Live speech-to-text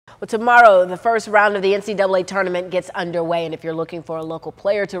Well, tomorrow, the first round of the NCAA tournament gets underway, and if you're looking for a local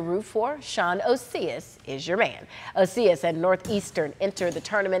player to root for, Shawn is your man. Occeus and Northeastern enter the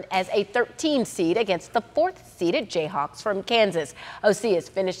tournament as a 13 seed against the 4th-seeded Jayhawks from Kansas. Occeus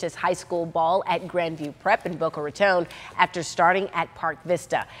finished his high school ball at Grandview Prep in Boca Raton after starting at Park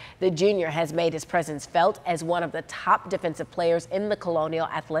Vista. The junior has made his presence felt as one of the top defensive players in the Colonial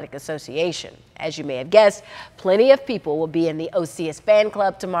Athletic Association. As you may have guessed, plenty of people will be in the Occeus fan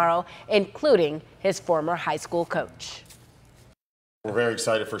club tomorrow, including his former high school coach. We're very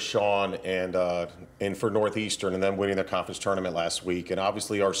excited for Shawn and for Northeastern and them winning their conference tournament last week. And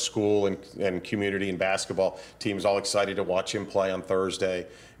obviously our school and community and basketball team is all excited to watch him play on Thursday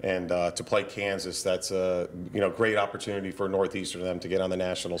and to play Kansas. That's a great opportunity for Northeastern and them to get on the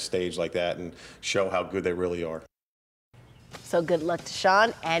national stage like that and show how good they really are. So good luck to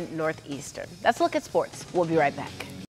Shawn and Northeastern. That's a look at sports. We'll be right back.